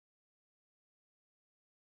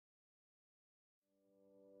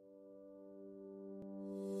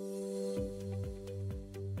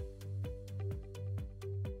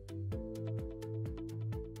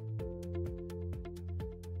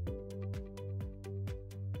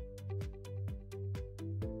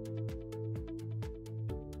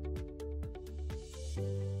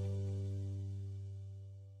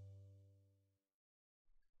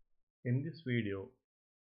video,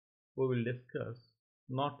 we will discuss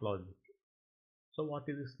NOT logic. So what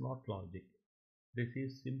is this NOT logic? This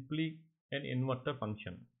is simply an inverter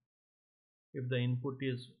function. If the input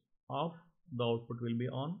is off, the output will be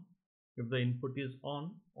on. If the input is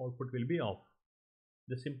on, output will be off.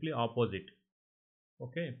 This is simply opposite.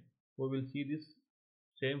 Okay, we will see this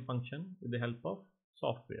same function with the help of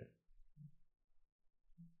software.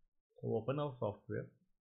 So open our software.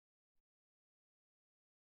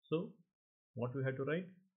 So what we have to write?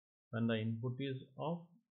 When the input is off,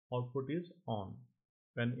 output is on.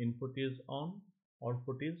 When input is on,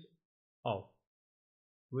 output is off.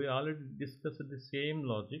 We already discussed the same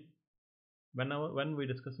logic when we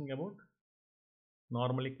discussing about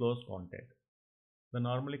normally closed contact. The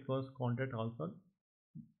normally closed contact also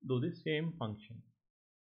do the same function.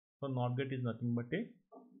 So NOT gate is nothing but a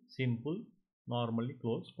simple normally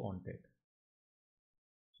closed contact.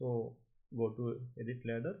 So go to edit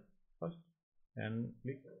ladder first and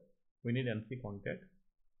click. We need NC contact.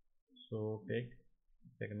 So take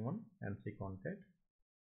second one, NC contact.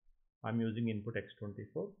 I'm using input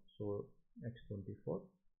X24. So X24.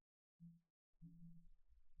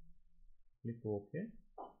 Click OK.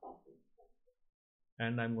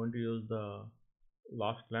 And I'm going to use the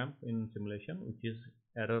last lamp in simulation, which is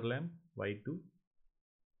error lamp Y2.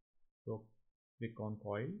 So click on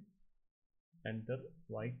coil, enter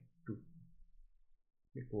Y2.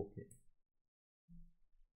 Click OK.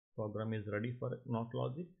 Program is ready for NOT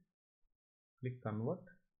logic. Click convert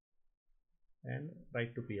and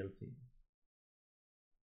write to PLC.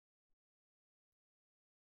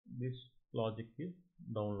 This logic is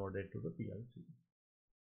downloaded to the PLC.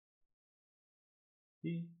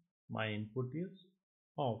 See, my input is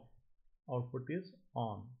off, output is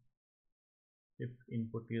on. If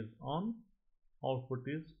input is on, output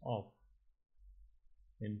is off.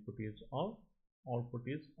 Input is off, output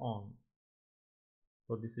is on.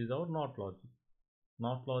 So this is our NOT logic.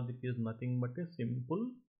 NOT logic is nothing but a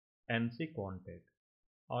simple NC contact.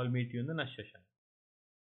 I will meet you in the next session.